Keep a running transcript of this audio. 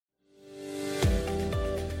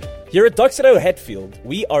Here at Doxa Deo Hatfield,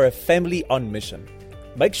 we are a family on mission.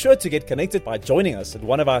 Make sure to get connected by joining us at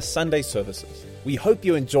one of our Sunday services. We hope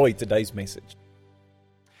you enjoyed today's message.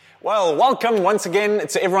 Well, welcome once again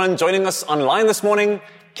to everyone joining us online this morning.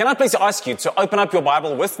 Can I please ask you to open up your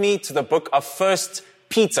Bible with me to the book of 1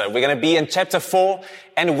 Peter. We're going to be in chapter 4,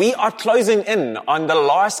 and we are closing in on the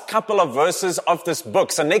last couple of verses of this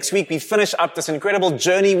book. So next week we finish up this incredible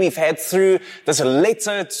journey we've had through this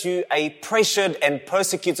letter to a pressured and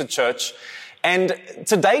persecuted church. And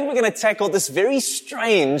today we're going to tackle this very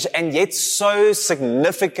strange and yet so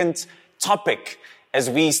significant topic as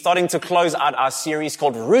we're starting to close out our series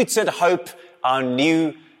called Rooted Hope, Our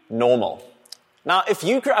New Normal. Now, if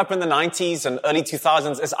you grew up in the 90s and early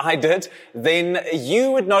 2000s as I did, then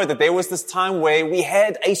you would know that there was this time where we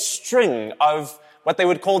had a string of what they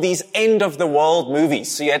would call these end-of-the-world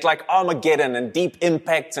movies. So you had like Armageddon and Deep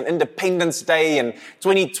Impact and Independence Day and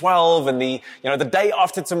 2012 and the Day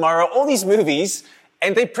After Tomorrow, all these movies,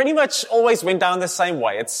 and they pretty much always went down the same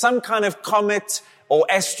way. It's some kind of comet or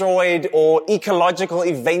asteroid or ecological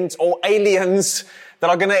event or aliens that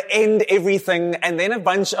are going to end everything, and then a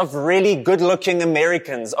bunch of really good-looking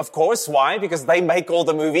Americans. Of course, why? Because they make all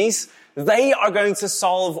the movies. They are going to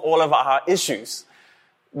solve all of our issues.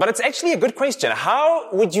 But it's actually a good question.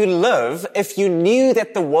 How would you live if you knew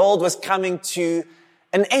that the world was coming to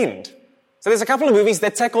an end? So there's a couple of movies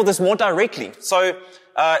that tackle this more directly. So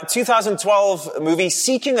 2012 movie,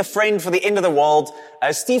 Seeking a Friend for the End of the World.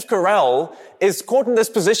 Steve Carell is caught in this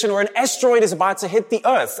position where an asteroid is about to hit the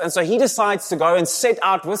Earth. And so he decides to go and set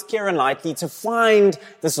out with Keira Knightley to find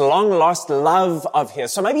this long-lost love of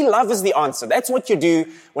his. So maybe love is the answer. That's what you do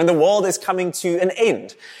when the world is coming to an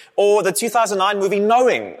end. Or the 2009 movie,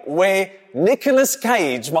 Knowing, where Nicolas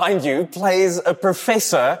Cage, mind you, plays a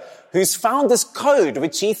professor who's found this code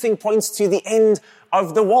which he thinks points to the end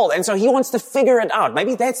of the world. And so he wants to figure it out.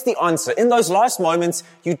 Maybe that's the answer. In those last moments,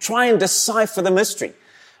 you try and decipher the mystery.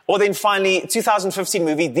 Or then finally, 2015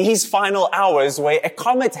 movie, These Final Hours, where a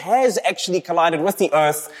comet has actually collided with the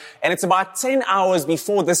Earth, and it's about 10 hours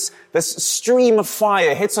before this stream of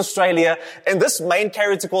fire hits Australia. And this main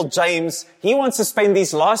character called James, he wants to spend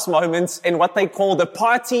these last moments in what they call the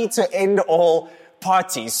party to end all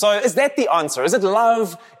parties. So is that the answer? Is it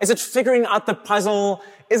love? Is it figuring out the puzzle?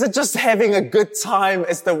 Is it just having a good time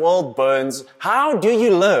as the world burns? How do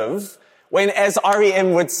you live when, as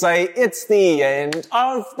REM would say, it's the end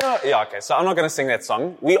of the... Yeah, okay, so I'm not going to sing that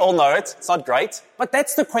song. We all know it. It's not great. But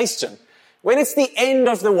that's the question. When it's the end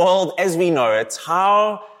of the world as we know it,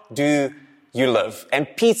 how do you live? And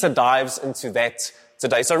Peter dives into that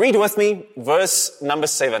today. So read with me, verse number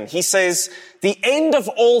 7. He says, "The end of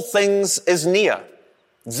all things is near.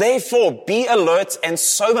 Therefore, be alert and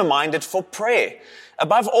sober-minded for prayer.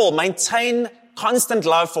 Above all, maintain constant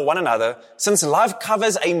love for one another, since love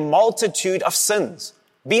covers a multitude of sins.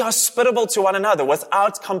 Be hospitable to one another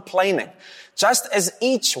without complaining. Just as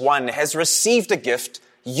each one has received a gift,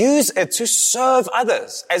 use it to serve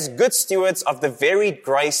others as good stewards of the varied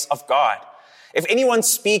grace of God. If anyone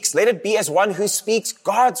speaks, let it be as one who speaks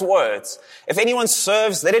God's words. If anyone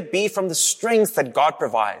serves, let it be from the strength that God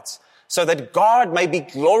provides, so that God may be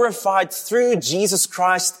glorified through Jesus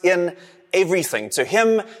Christ in everything. To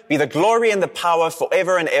him be the glory and the power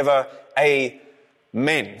forever and ever.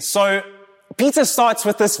 Amen." So Peter starts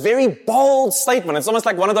with this very bold statement. It's almost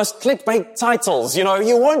like one of those clickbait titles. You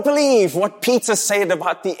won't believe what Peter said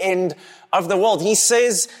about the end of the world. He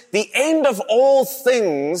says, the end of all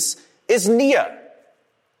things is near.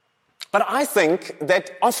 But I think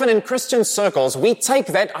that often in Christian circles, we take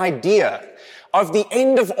that idea of the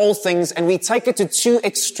end of all things and we take it to two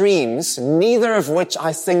extremes, neither of which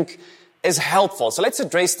I think is helpful. So let's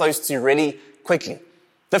address those two really quickly.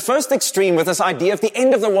 The first extreme with this idea of the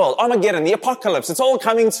end of the world, Armageddon, the apocalypse, it's all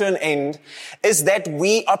coming to an end, is that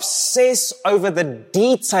we obsess over the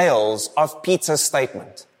details of Peter's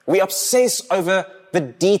statement. We obsess over the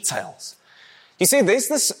details. You see, there's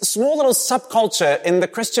this small little subculture in the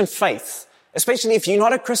Christian faith, especially if you're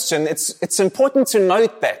not a Christian, it's important to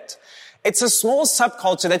note that. It's a small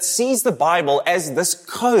subculture that sees the Bible as this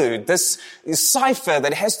code, this cipher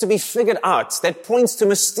that has to be figured out, that points to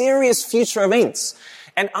mysterious future events.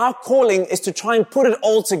 And our calling is to try and put it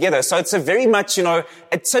all together. So it's a very much, a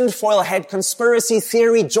tinfoil hat conspiracy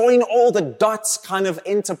theory, join all the dots kind of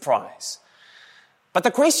enterprise. But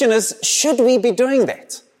the question is, should we be doing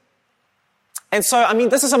that? And so,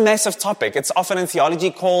 this is a massive topic. It's often in theology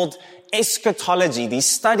called eschatology, the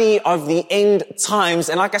study of the end times.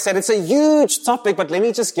 And like I said, it's a huge topic, but let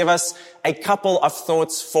me just give us a couple of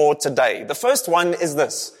thoughts for today. The first one is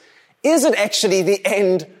this. Is it actually the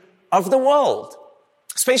end of the world?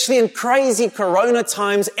 Especially in crazy corona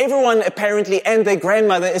times, everyone apparently and their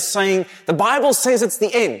grandmother is saying, the Bible says it's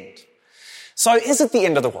the end. So is it the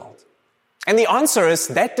end of the world? And the answer is,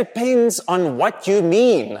 that depends on what you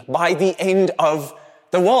mean by the end of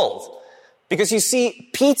the world. Because you see,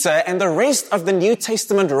 Peter and the rest of the New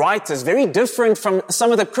Testament writers, very different from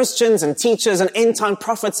some of the Christians and teachers and end-time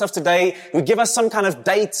prophets of today, who give us some kind of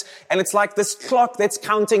date, and it's like this clock that's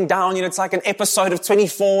counting down, it's like an episode of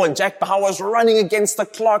 24, and Jack Bauer's running against the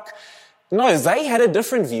clock. No, they had a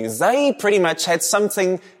different view. They pretty much had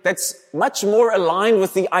something that's much more aligned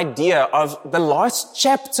with the idea of the last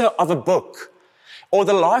chapter of a book, or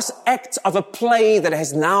the last act of a play that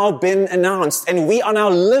has now been announced. And we are now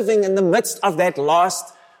living in the midst of that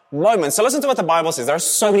last moment. So listen to what the Bible says. There are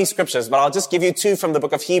so many scriptures, but I'll just give you two from the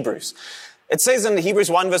book of Hebrews. It says in Hebrews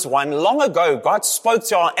 1 verse 1, long ago, God spoke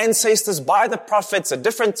to our ancestors by the prophets at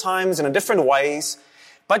different times and in different ways.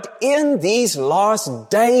 But in these last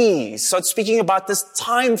days, so it's speaking about this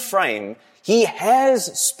time frame, He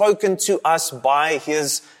has spoken to us by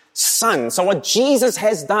His Son. So what Jesus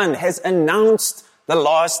has done, has announced the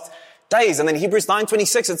last days. And then Hebrews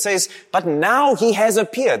 9:26, it says, but now He has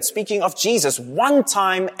appeared, speaking of Jesus, one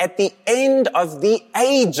time at the end of the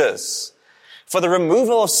ages for the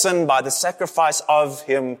removal of sin by the sacrifice of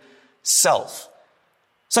Himself.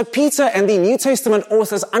 So Peter and the New Testament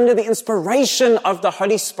authors, under the inspiration of the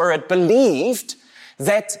Holy Spirit, believed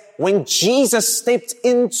that when Jesus stepped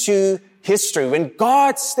into history, when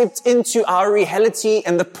God stepped into our reality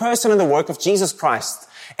in the person and the work of Jesus Christ,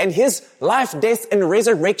 and His life, death, and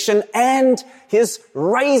resurrection, and His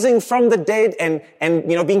raising from the dead, and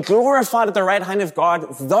being glorified at the right hand of God,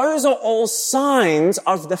 those are all signs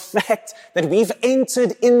of the fact that we've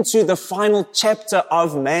entered into the final chapter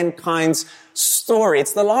of mankind's story.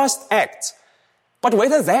 It's the last act. But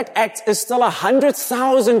whether that act is still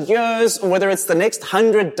 100,000 years, or whether it's the next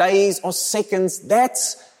 100 days or seconds,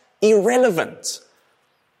 that's irrelevant.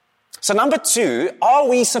 So number two, are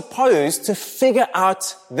we supposed to figure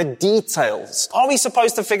out the details? Are we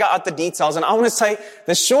supposed to figure out the details? And I want to say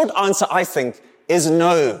the short answer, I think, is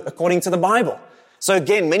no, according to the Bible. So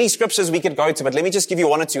again, many scriptures we could go to, but let me just give you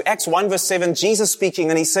one or two. Acts 1 verse 7, Jesus speaking,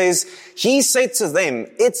 and He says, He said to them,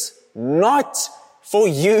 it's not for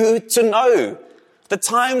you to know the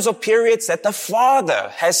times or periods that the Father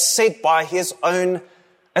has set by His own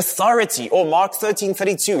authority. Or Mark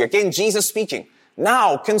 13:32, again, Jesus speaking.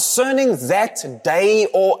 Now, concerning that day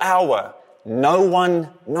or hour, no one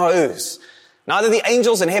knows. Neither the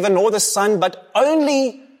angels in heaven nor the Son, but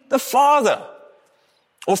only the Father.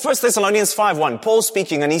 Or 1 Thessalonians 5:1, Paul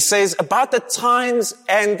speaking, and he says, about the times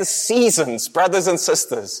and the seasons, brothers and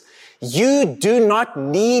sisters, you do not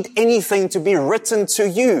need anything to be written to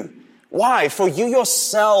you. Why? For you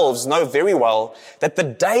yourselves know very well that the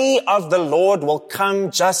day of the Lord will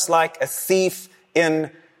come just like a thief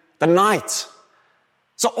in the night.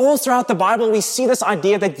 So all throughout the Bible, we see this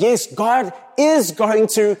idea that yes, God is going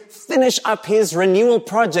to finish up His renewal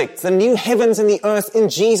project, the new heavens and the earth in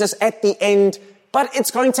Jesus at the end, but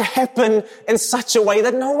it's going to happen in such a way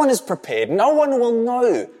that no one is prepared. No one will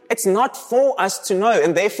know. It's not for us to know.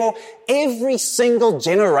 And therefore, every single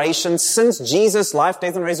generation since Jesus' life,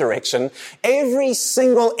 death, and resurrection, every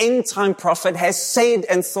single end-time prophet has said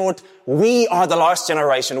and thought, we are the last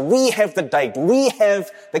generation. We have the date. We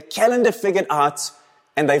have the calendar figured out.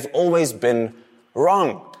 And they've always been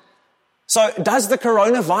wrong. So does the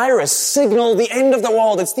coronavirus signal the end of the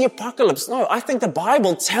world? It's the apocalypse. No, I think the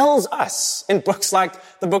Bible tells us in books like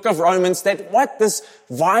the book of Romans that what this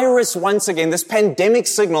virus, once again, this pandemic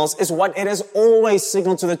signals is what it has always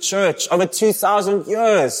signaled to the church over 2,000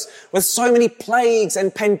 years with so many plagues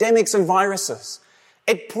and pandemics and viruses.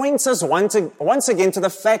 It points us once again to the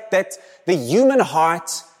fact that the human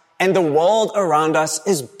heart and the world around us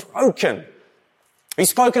is broken. We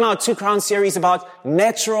spoke in our Two Crowns series about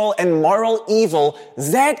natural and moral evil.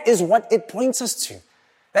 That is what it points us to.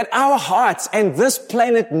 That our hearts and this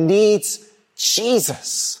planet needs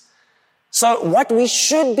Jesus. So what we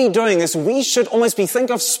should be doing is we should almost think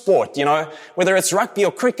of sport, whether it's rugby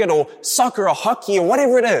or cricket or soccer or hockey or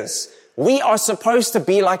whatever it is. We are supposed to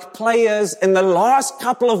be like players in the last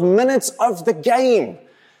couple of minutes of the game.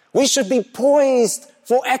 We should be poised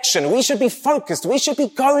for action. We should be focused. We should be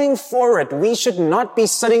going for it. We should not be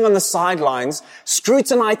sitting on the sidelines,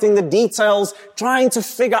 scrutinizing the details, trying to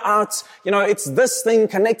figure out, it's this thing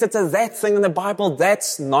connected to that thing in the Bible.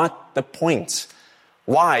 That's not the point.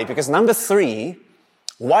 Why? Because number 3,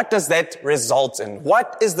 what does that result in?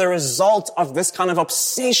 What is the result of this kind of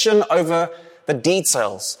obsession over the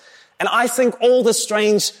details? And I think all the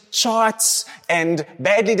strange charts and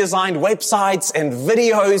badly designed websites and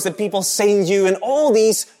videos that people send you and all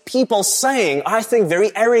these people saying, I think very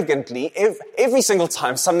arrogantly, every single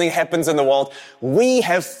time something happens in the world, we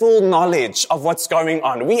have full knowledge of what's going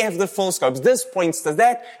on. We have the full scopes. This points to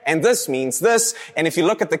that, and this means this. And if you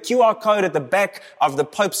look at the QR code at the back of the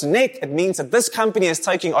Pope's neck, it means that this company is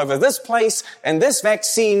taking over this place, and this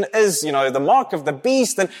vaccine is, the mark of the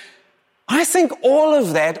beast. And I think all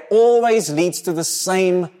of that always leads to the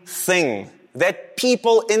same thing, that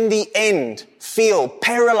people in the end feel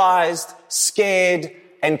paralyzed, scared,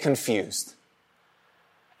 and confused.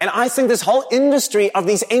 And I think this whole industry of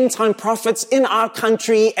these end-time prophets in our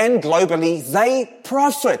country and globally, they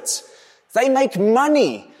profit. They make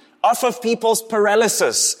money off of people's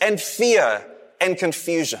paralysis and fear and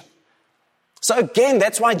confusion. So again,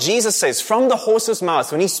 that's why Jesus says from the horse's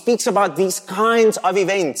mouth, when he speaks about these kinds of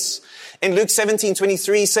events, in Luke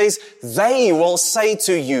 17:23 he says, they will say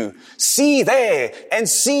to you, see there and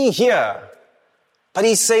see here. But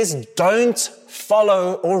he says, don't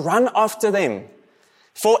follow or run after them.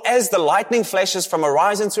 For as the lightning flashes from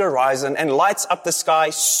horizon to horizon and lights up the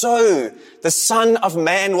sky, so the Son of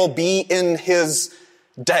Man will be in his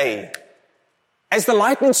day. As the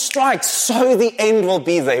lightning strikes, so the end will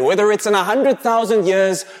be there. Whether it's in 100,000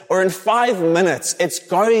 years or in 5 minutes, it's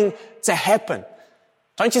going to happen.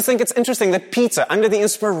 Don't you think it's interesting that Peter, under the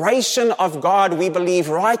inspiration of God, we believe,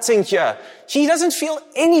 writing here, he doesn't feel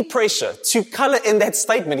any pressure to color in that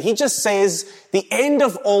statement. He just says, the end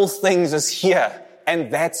of all things is here,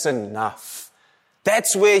 and that's enough.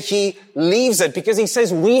 That's where he leaves it, because he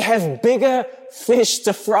says, we have bigger fish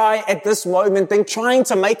to fry at this moment than trying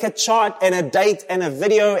to make a chart and a date and a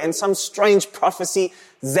video and some strange prophecy.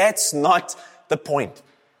 That's not the point.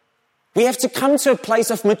 We have to come to a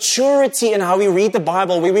place of maturity in how we read the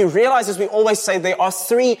Bible, where we realize, as we always say, there are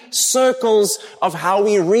 3 circles of how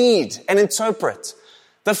we read and interpret.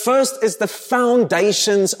 The first is the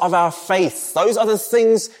foundations of our faith. Those are the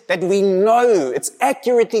things that we know. It's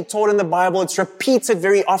accurately taught in the Bible. It's repeated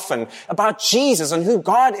very often about Jesus and who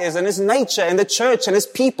God is and his nature and the church and his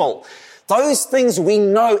people. Those things we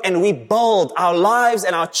know, and we build our lives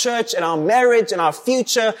and our church and our marriage and our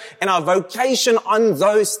future and our vocation on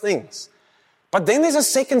those things. But then there's a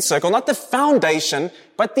second circle, not the foundation,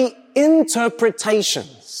 but the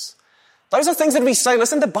interpretations. Those are things that we say,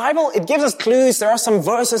 listen, the Bible, it gives us clues. There are some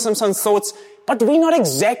verses and some thoughts, but we're not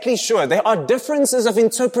exactly sure. There are differences of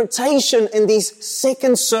interpretation in these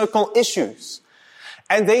second circle issues.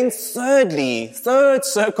 And then thirdly, third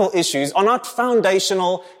circle issues are not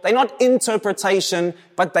foundational, they're not interpretation,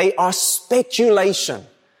 but they are speculation.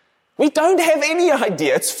 We don't have any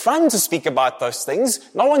idea. It's fun to speak about those things.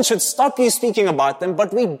 No one should stop you speaking about them,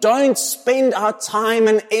 but we don't spend our time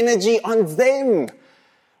and energy on them.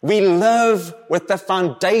 We live with the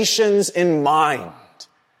foundations in mind.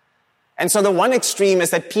 And so the one extreme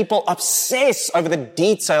is that people obsess over the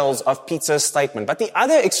details of Peter's statement. But the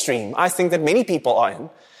other extreme, I think that many people are in,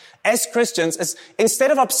 as Christians, is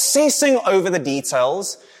instead of obsessing over the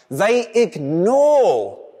details, they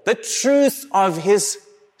ignore the truth of his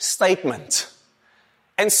statement.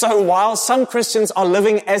 And so while some Christians are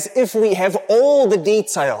living as if we have all the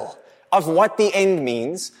detail of what the end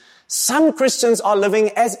means, some Christians are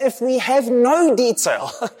living as if we have no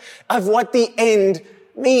detail of what the end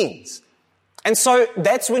means. And so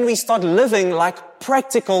that's when we start living like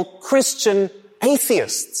practical Christian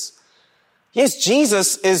atheists. Yes,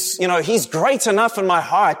 Jesus is, he's great enough in my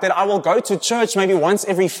heart that I will go to church maybe once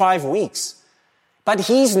every 5 weeks. But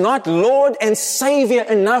he's not Lord and Savior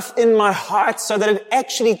enough in my heart so that it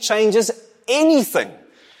actually changes anything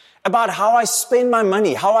about how I spend my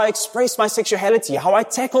money, how I express my sexuality, how I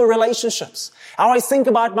tackle relationships, how I think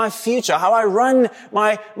about my future, how I run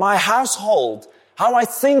my household, how I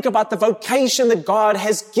think about the vocation that God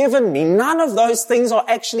has given me. None of those things are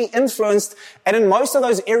actually influenced. And in most of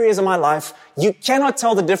those areas of my life, you cannot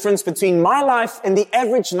tell the difference between my life and the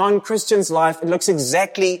average non-Christian's life. It looks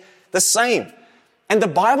exactly the same. And the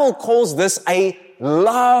Bible calls this a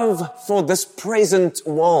love for this present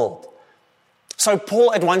world. So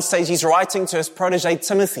Paul at one stage, he's writing to his protege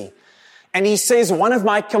Timothy. And he says, one of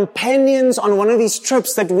my companions on one of these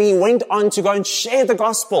trips that we went on to go and share the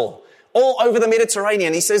gospel all over the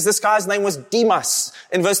Mediterranean. He says this guy's name was Demas.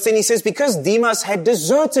 In verse 10, he says, because Demas had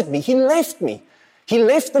deserted me, he left me. He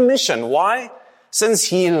left the mission. Why? Since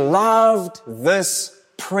he loved this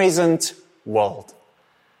present world.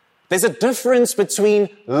 There's a difference between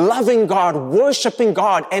loving God, worshiping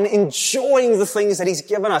God, and enjoying the things that he's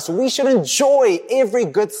given us. We should enjoy every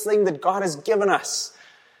good thing that God has given us.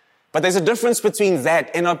 But there's a difference between that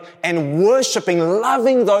and worshiping,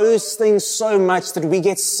 loving those things so much that we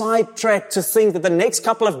get sidetracked to think that the next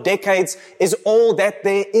couple of decades is all that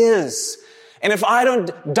there is. And if I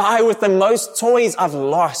don't die with the most toys, I've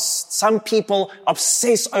lost. Some people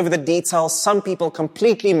obsess over the details. Some people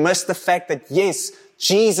completely miss the fact that, yes,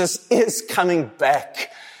 Jesus is coming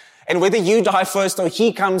back. And whether you die first or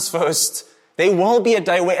he comes first, there will be a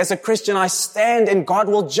day where as a Christian I stand and God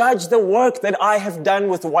will judge the work that I have done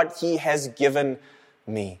with what he has given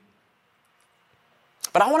me.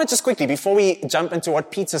 But I want to just quickly, before we jump into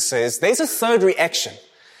what Peter says, there's a third reaction.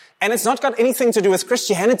 And it's not got anything to do with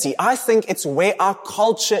Christianity. I think it's where our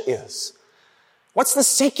culture is. What's the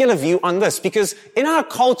secular view on this? Because in our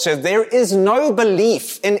culture, there is no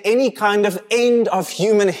belief in any kind of end of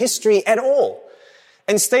human history at all.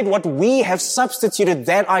 Instead, what we have substituted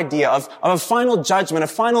that idea of a final judgment, a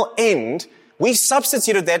final end, we've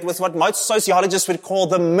substituted that with what most sociologists would call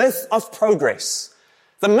the myth of progress.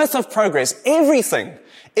 The myth of progress. Everything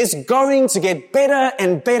is going to get better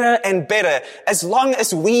and better and better as long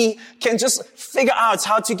as we can just figure out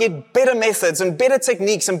how to get better methods and better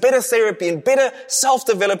techniques and better therapy and better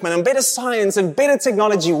self-development and better science and better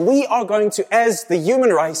technology. We are going to, as the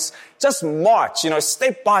human race, just march,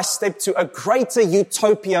 step by step to a greater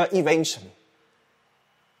utopia eventually.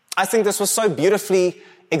 I think this was so beautifully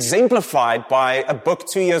exemplified by a book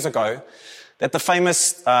 2 years ago that the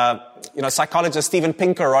famous, psychologist Steven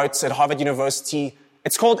Pinker wrote at Harvard University.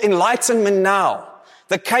 It's called Enlightenment Now,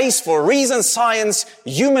 the case for reason, science,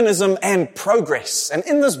 humanism, and progress. And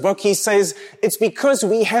in this book, he says, it's because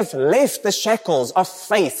we have left the shackles of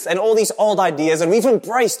faith and all these old ideas, and we've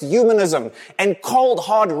embraced humanism and cold,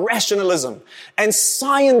 hard rationalism and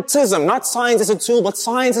scientism, not science as a tool, but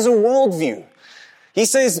science as a worldview. He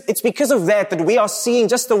says it's because of that we are seeing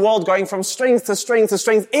just the world going from strength to strength to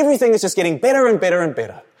strength. Everything is just getting better and better and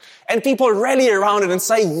better. And people rally around it and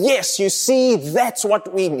say, yes, you see, that's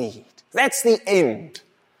what we need. That's the end.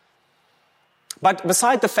 But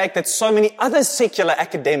beside the fact that so many other secular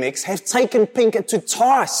academics have taken Pinker to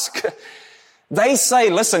task, they say,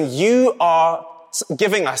 listen, you are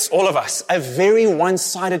giving us, all of us, a very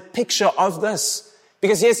one-sided picture of this.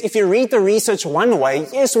 Because yes, if you read the research one way,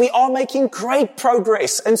 yes, we are making great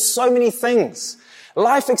progress in so many things.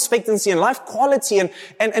 Life expectancy and life quality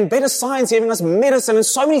and better science giving us medicine and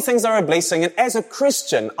so many things that are a blessing. And as a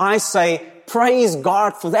Christian, I say, praise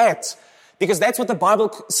God for that. Because that's what the Bible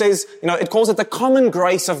says, it calls it the common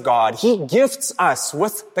grace of God. He gifts us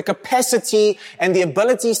with the capacity and the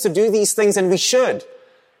abilities to do these things, and we should.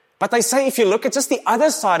 But they say if you look at just the other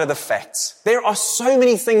side of the facts, there are so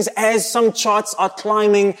many things as some charts are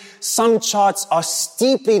climbing, some charts are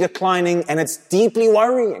steeply declining, and it's deeply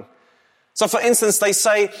worrying. So for instance, they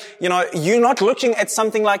say, you're not looking at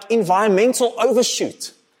something like environmental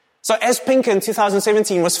overshoot. So as Pinker in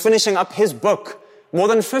 2017 was finishing up his book, more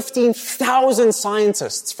than 15,000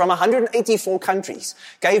 scientists from 184 countries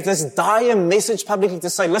gave this dire message publicly to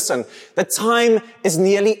say, listen, the time is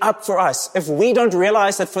nearly up for us. If we don't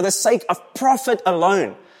realize that for the sake of profit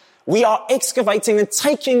alone, we are excavating and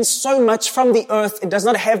taking so much from the earth, it does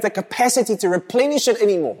not have the capacity to replenish it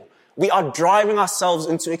anymore. We are driving ourselves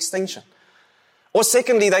into extinction. Or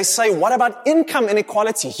secondly, they say, what about income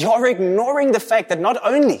inequality? You're ignoring the fact that not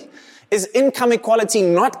only is income equality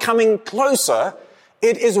not coming closer,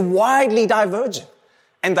 it is widely divergent.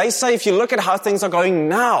 And they say if you look at how things are going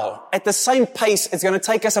now, at the same pace, it's going to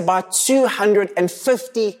take us about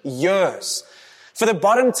 250 years for the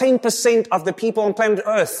bottom 10% of the people on planet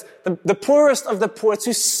Earth, the poorest of the poor,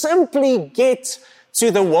 to simply get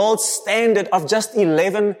to the world standard of just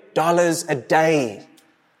 $11 a day.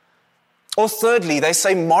 Or thirdly, they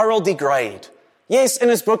say moral degrade. Yes, in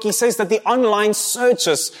his book, he says that the online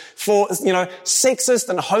searches for, sexist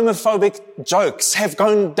and homophobic jokes have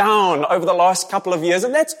gone down over the last couple of years.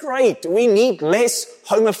 And that's great. We need less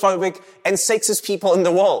homophobic and sexist people in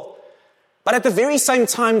the world. But at the very same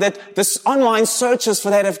time that this online searches for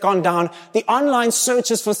that have gone down, the online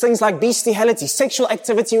searches for things like bestiality, sexual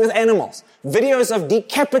activity with animals, videos of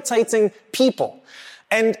decapitating people,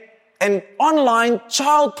 and online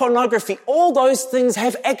child pornography, all those things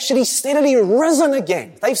have actually steadily risen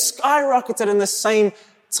again. They've skyrocketed in the same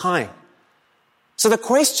time. So the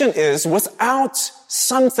question is, without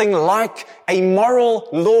something like a moral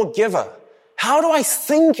lawgiver, how do I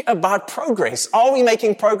think about progress? Are we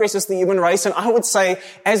making progress as the human race? And I would say,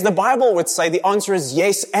 as the Bible would say, the answer is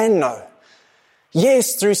yes and no.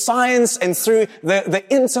 Yes, through science and through the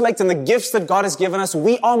intellect and the gifts that God has given us,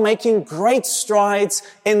 we are making great strides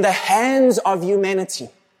in the hands of humanity.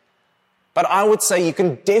 But I would say you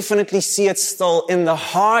can definitely see it still in the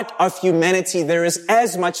heart of humanity. There is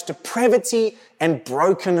as much depravity and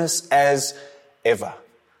brokenness as ever.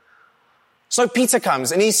 So Peter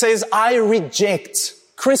comes and he says, I reject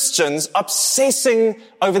Christians obsessing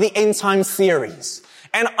over the end time theories.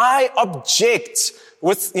 And I object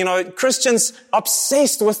with, Christians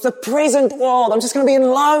obsessed with the present world. I'm just going to be in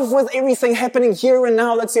love with everything happening here and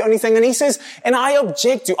now. That's the only thing. And he says, and I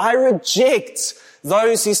reject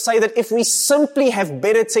those who say that if we simply have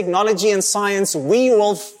better technology and science, we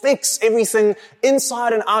will fix everything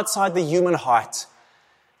inside and outside the human heart.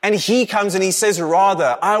 And he comes and he says,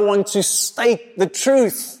 rather, I want to state the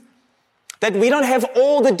truth, that we don't have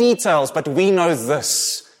all the details, but we know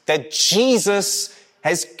this, that Jesus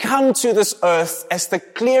has come to this earth as the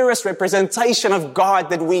clearest representation of God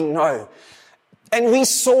that we know. And we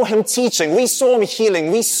saw him teaching, we saw him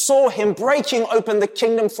healing, we saw him breaking open the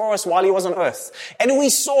kingdom for us while he was on earth. And we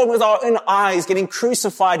saw him with our own eyes getting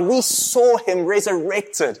crucified. We saw him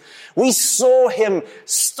resurrected. We saw him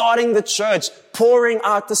starting the church, pouring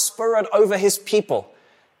out the Spirit over his people.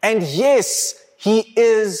 And yes, he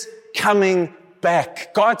is coming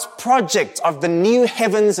back. God's project of the new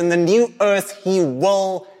heavens and the new earth, he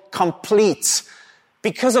will complete.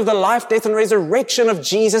 Because of the life, death, and resurrection of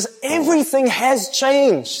Jesus, everything has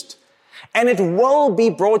changed. And it will be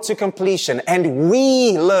brought to completion. And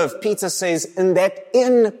we live, Peter says, in that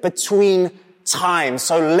in-between time.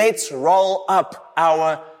 So let's roll up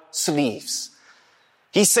our sleeves.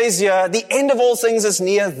 He says here, the end of all things is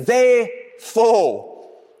near. Therefore,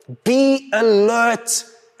 be alert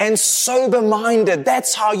and sober-minded.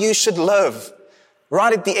 That's how you should live.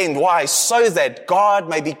 Right at the end. Why? So that God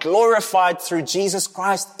may be glorified through Jesus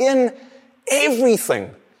Christ in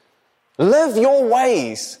everything. Live your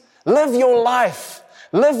ways. Live your life.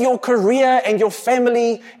 Live your career and your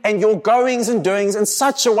family and your goings and doings in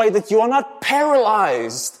such a way that you are not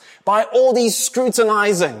paralyzed by all these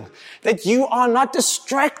scrutinizing, that you are not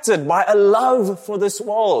distracted by a love for this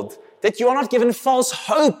world, that you are not given false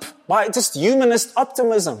hope by just humanist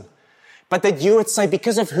optimism. But that you would say,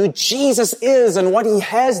 because of who Jesus is and what he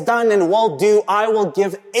has done and will do, I will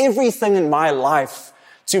give everything in my life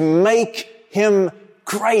to make him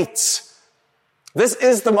great. This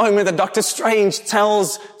is the moment that Dr. Strange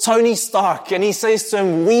tells Tony Stark, and he says to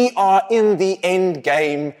him, we are in the end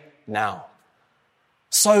game now.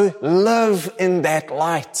 So live in that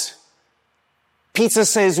light. Peter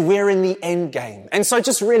says we're in the end game. And so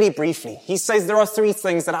just really briefly, he says there are three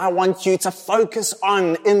things that I want you to focus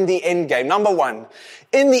on in the end game. Number one,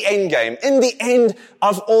 in the end game, in the end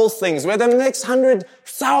of all things, whether the next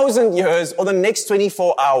 100,000 years or the next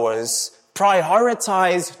 24 hours,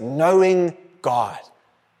 prioritize knowing God.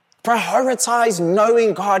 Prioritize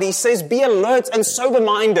knowing God. He says, be alert and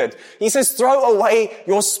sober-minded. He says, throw away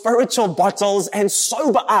your spiritual bottles and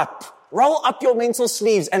sober up. Roll up your mental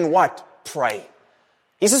sleeves and what? Pray.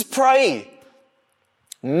 He says, pray.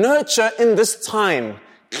 Nurture in this time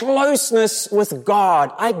closeness with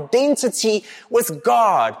God, identity with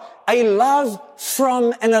God, a love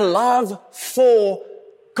from and a love for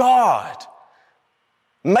God.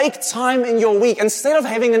 Make time in your week. Instead of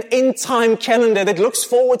having an end time calendar that looks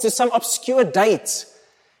forward to some obscure date,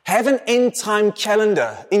 have an end time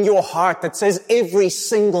calendar in your heart that says every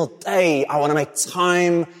single day, I want to make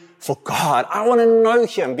time for God. I want to know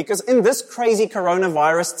him, because in this crazy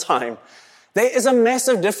coronavirus time, there is a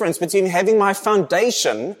massive difference between having my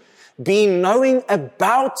foundation be knowing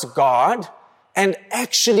about God and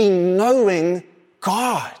actually knowing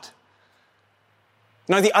God.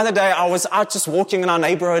 The other day I was out just walking in our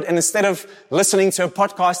neighborhood, and instead of listening to a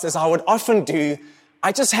podcast as I would often do,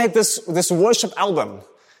 I just had this worship album,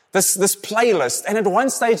 this playlist. And at one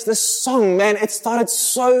stage, this song, man, it started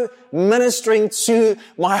so ministering to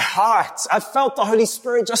my heart. I felt the Holy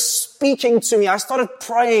Spirit just speaking to me. I started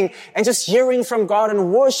praying and just hearing from God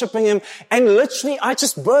and worshiping him. And literally, I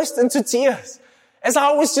just burst into tears. As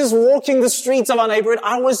I was just walking the streets of our neighborhood,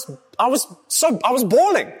 I was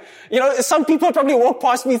bawling. Some people probably walk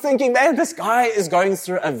past me thinking, man, this guy is going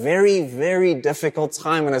through a very, very difficult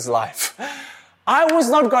time in his life. I was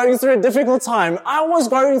not going through a difficult time. I was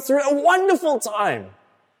going through a wonderful time,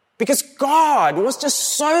 because God was just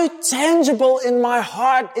so tangible in my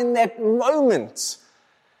heart in that moment.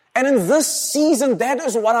 And in this season, that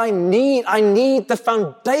is what I need. I need the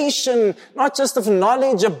foundation, not just of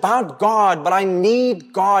knowledge about God, but I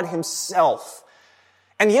need God himself.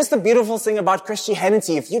 And here's the beautiful thing about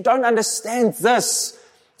Christianity. If you don't understand this,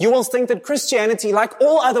 You will think that Christianity, like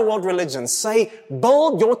all other world religions, say,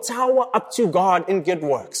 build your tower up to God in good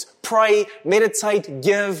works. Pray, meditate,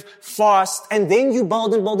 give, fast, and then you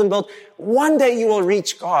build and build and build. One day you will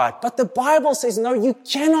reach God. But the Bible says, no, you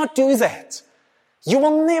cannot do that. You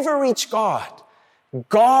will never reach God.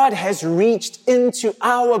 God has reached into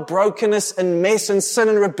our brokenness and mess and sin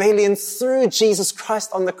and rebellion through Jesus Christ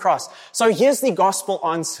on the cross. So here's the gospel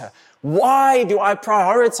answer. Why do I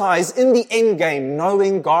prioritize in the end game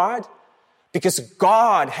knowing God? Because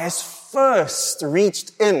God has first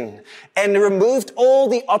reached in and removed all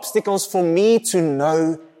the obstacles for me to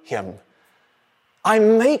know Him. I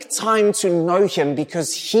make time to know Him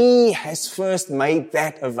because He has first made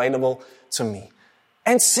that available to me.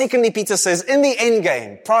 And secondly, Peter says, in the end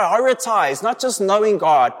game, prioritize not just knowing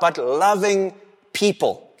God, but loving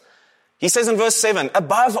people. He says in verse 7,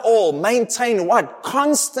 above all, maintain what?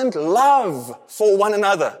 Constant love for one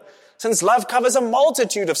another, since love covers a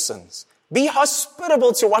multitude of sins. Be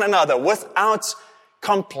hospitable to one another without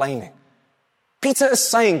complaining. Peter is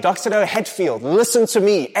saying, Dr. Hatfield, listen to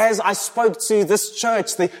me as I spoke to this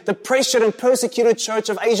church, the pressured and persecuted church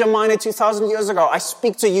of Asia Minor 2,000 years ago. I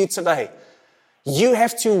speak to you today. You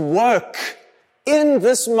have to work in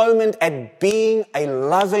this moment at being a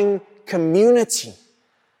loving community.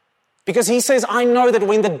 Because he says, I know that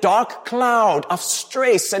when the dark cloud of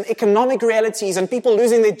stress and economic realities and people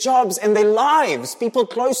losing their jobs and their lives, people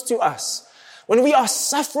close to us, when we are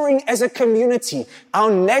suffering as a community, our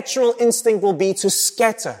natural instinct will be to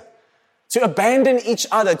scatter, to abandon each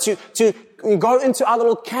other, to go into our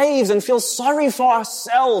little caves and feel sorry for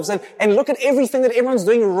ourselves and look at everything that everyone's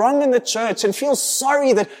doing wrong in the church and feel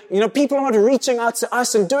sorry that, people are not reaching out to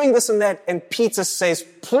us and doing this and that. And Peter says,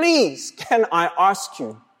 please, can I ask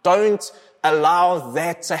you, don't allow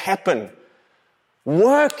that to happen.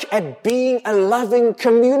 Work at being a loving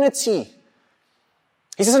community.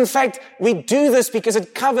 He says, in fact, we do this because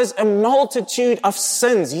it covers a multitude of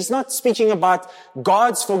sins. He's not speaking about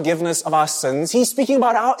God's forgiveness of our sins. He's speaking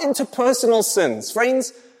about our interpersonal sins.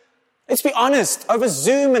 Friends, let's be honest. Over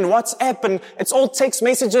Zoom and WhatsApp, and it's all text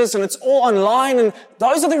messages and it's all online, and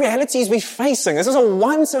those are the realities we're facing. This is a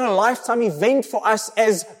once-in-a-lifetime event for us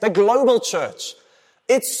as the global church.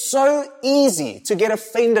 It's so easy to get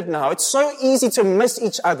offended now. It's so easy to miss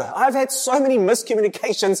each other. I've had so many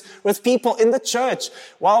miscommunications with people in the church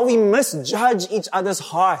while we misjudge each other's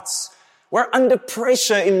hearts. We're under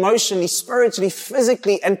pressure emotionally, spiritually,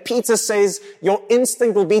 physically, and Peter says your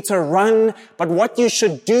instinct will be to run, but what you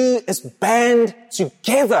should do is band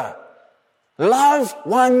together. Love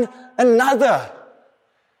one another.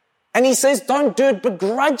 And he says, don't do it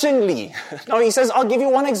begrudgingly. No, he says, I'll give you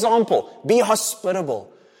one example. Be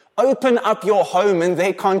hospitable. Open up your home in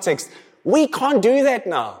their context. We can't do that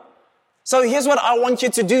now. So here's what I want you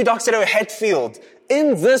to do, Dr. Hatfield.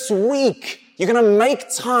 In this week, you're going to make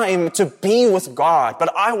time to be with God.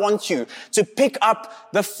 But I want you to pick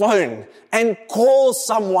up the phone and call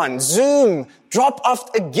someone, Zoom, drop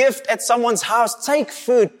off a gift at someone's house, take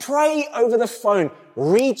food, pray over the phone,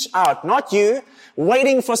 reach out. Not you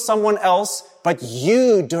waiting for someone else, but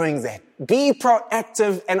you doing that. Be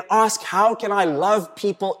proactive and ask, how can I love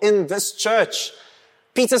people in this church?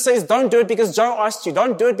 Peter says, don't do it because Joe asked you.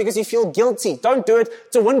 Don't do it because you feel guilty. Don't do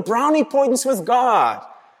it to win brownie points with God.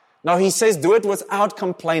 No, he says, do it without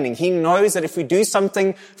complaining. He knows that if we do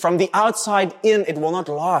something from the outside in, it will not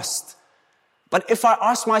last. But if I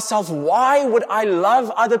ask myself, why would I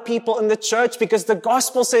love other people in the church? Because the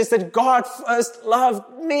gospel says that God first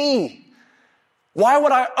loved me. Why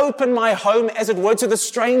would I open my home, as it were, to the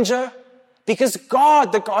stranger? Because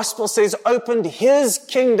God, the gospel says, opened His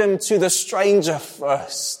kingdom to the stranger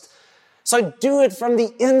first. So do it from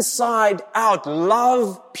the inside out.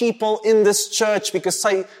 Love people in this church because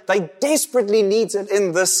they desperately need it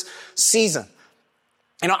in this season.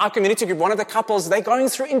 In our community group, one of the couples, they're going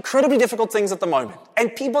through incredibly difficult things at the moment.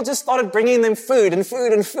 And people just started bringing them food and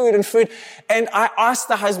food and food and food. And I asked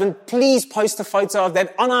the husband, please post a photo of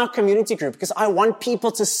that on our community group because I want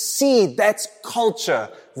people to see that's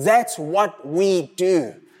culture. That's what we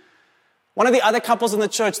do. One of the other couples in the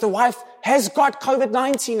church, the wife has got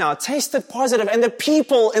COVID-19 now, tested positive, and the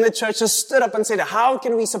people in the church just stood up and said, how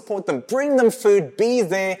can we support them? Bring them food, be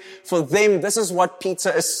there for them. This is what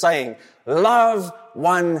Peter is saying. Love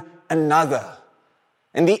one another.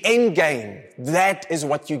 In the end game, that is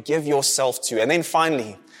what you give yourself to. And then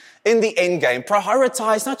finally, in the end game,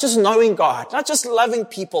 prioritize not just knowing God, not just loving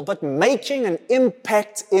people, but making an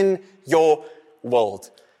impact in your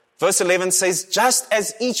world. Verse 11 says, just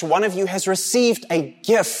as each one of you has received a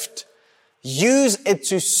gift, use it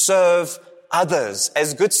to serve others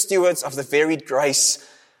as good stewards of the varied grace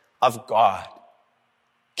of God.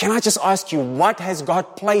 Can I just ask you, what has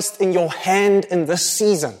God placed in your hand in this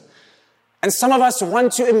season? And some of us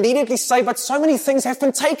want to immediately say, but so many things have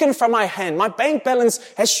been taken from my hand. My bank balance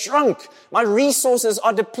has shrunk. My resources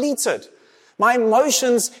are depleted. My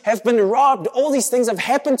emotions have been robbed. All these things have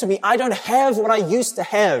happened to me. I don't have what I used to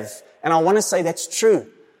have. And I want to say that's true.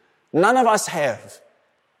 None of us have.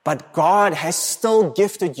 But God has still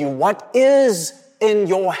gifted you what is in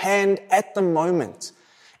your hand at the moment.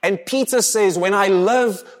 And Peter says, when I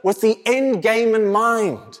live with the end game in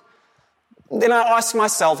mind, then I ask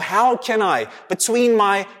myself, how can I, between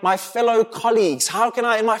my fellow colleagues, how can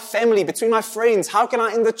I in my family, between my friends, how can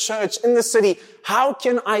I in the church, in the city, how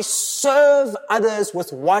can I serve others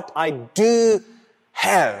with what I do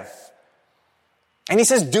have? And he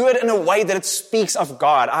says, do it in a way that it speaks of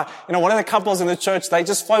God. One of the couples in the church, they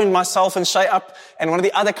just phoned myself and Shay up, and one of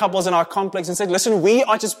the other couples in our complex and said, listen, we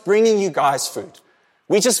are just bringing you guys food.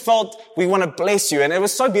 We just felt we want to bless you. And it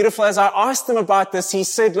was so beautiful. As I asked him about this, he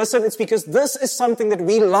said, listen, it's because this is something that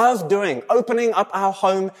we love doing, opening up our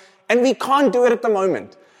home, and we can't do it at the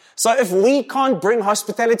moment. So if we can't bring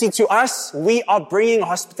hospitality to us, we are bringing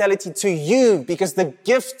hospitality to you, because the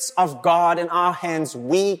gifts of God in our hands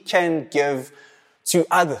we can give to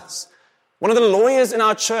others. One of the lawyers in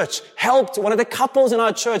our church helped one of the couples in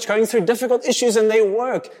our church going through difficult issues in their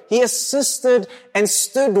work. He assisted and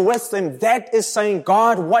stood with them. That is saying,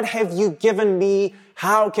 God, what have you given me?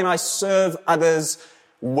 How can I serve others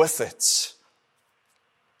with it?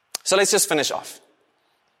 So let's just finish off.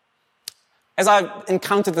 As I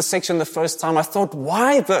encountered this section the first time, I thought,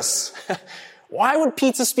 why this? Why would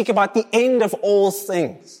Peter speak about the end of all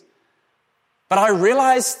things? But I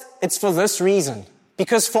realized it's for this reason.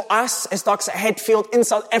 Because for us as Doxa Hatfield in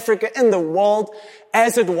South Africa, in the world,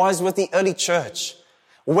 as it was with the early church,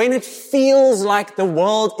 when it feels like the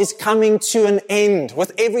world is coming to an end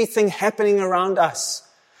with everything happening around us,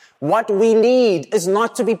 what we need is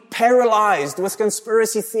not to be paralyzed with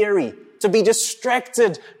conspiracy theory, to be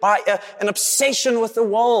distracted by an obsession with the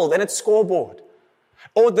world and its scoreboard,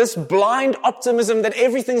 or this blind optimism that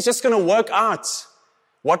everything's just going to work out.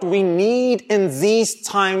 What we need in these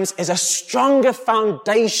times is a stronger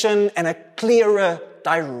foundation and a clearer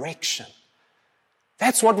direction.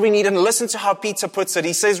 That's what we need. And listen to how Peter puts it.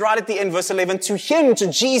 He says right at the end, verse 11, to him,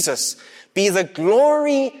 to Jesus, be the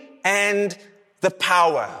glory and the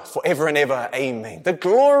power forever and ever. Amen. The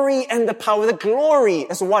glory and the power. The glory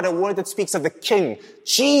is what? A word that speaks of the King.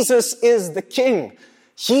 Jesus is the King.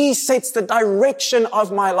 He sets the direction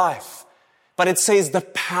of my life. But it says the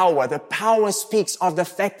power. The power speaks of the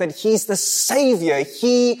fact that He's the Savior.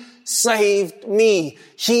 He saved me.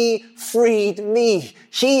 He freed me.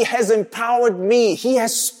 He has empowered me. He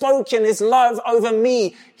has spoken His love over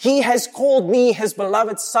me. He has called me His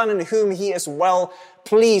beloved Son, in whom He is well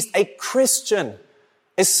pleased. A Christian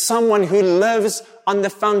is someone who lives on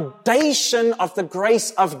the foundation of the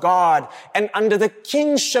grace of God and under the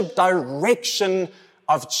kingship direction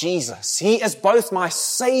of Jesus. He is both my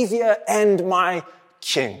Savior and my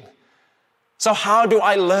King. So how do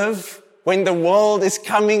I live when the world is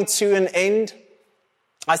coming to an end?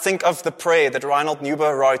 I think of the prayer that Reinhold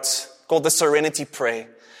Niebuhr wrote called the Serenity Prayer.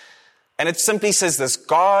 And it simply says this: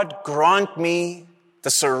 God, grant me the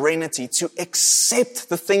serenity to accept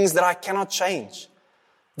the things that I cannot change,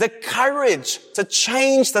 the courage to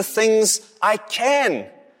change the things I can,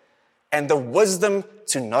 and the wisdom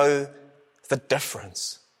to know the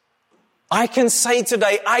difference. I can say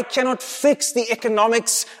today, I cannot fix the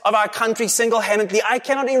economics of our country single-handedly. I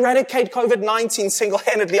cannot eradicate COVID-19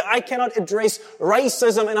 single-handedly. I cannot address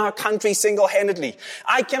racism in our country single-handedly.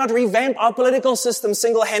 I cannot revamp our political system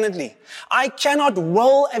single-handedly. I cannot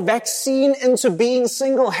will a vaccine into being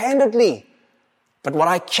single-handedly. But what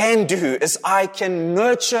I can do is I can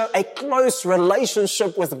nurture a close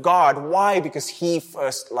relationship with God. Why? Because He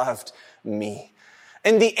first loved me.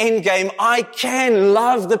 In the end game, I can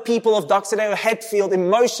love the people of Doxa Hatfield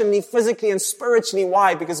emotionally, physically, and spiritually.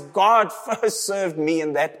 Why? Because God first served me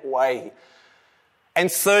in that way.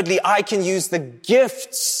 And thirdly, I can use the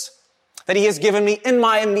gifts that He has given me in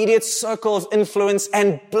my immediate circle of influence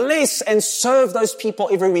and bless and serve those people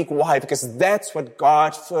every week. Why? Because that's what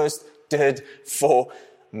God first did for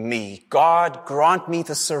me. God, grant me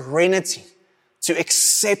the serenity to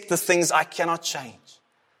accept the things I cannot change,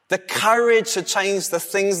 the courage to change the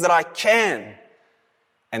things that I can,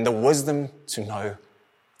 and the wisdom to know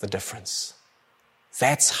the difference.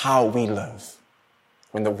 That's how we live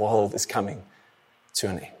when the world is coming to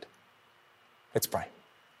an end. Let's pray.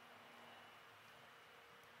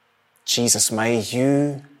 Jesus, may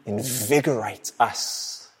You invigorate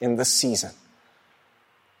us in this season.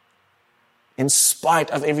 In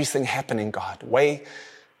spite of everything happening, God,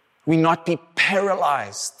 we not be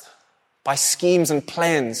paralyzed by schemes and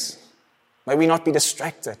plans. May we not be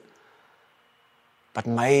distracted. But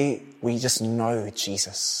may we just know,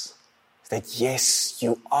 Jesus, that yes,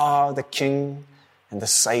 you are the King and the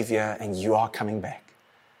Savior, and you are coming back.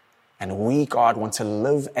 And we, God, want to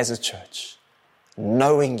live as a church,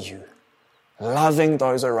 knowing you, loving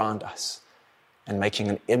those around us, and making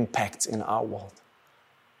an impact in our world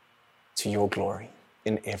to your glory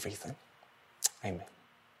in everything. Amen.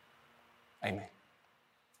 Amen.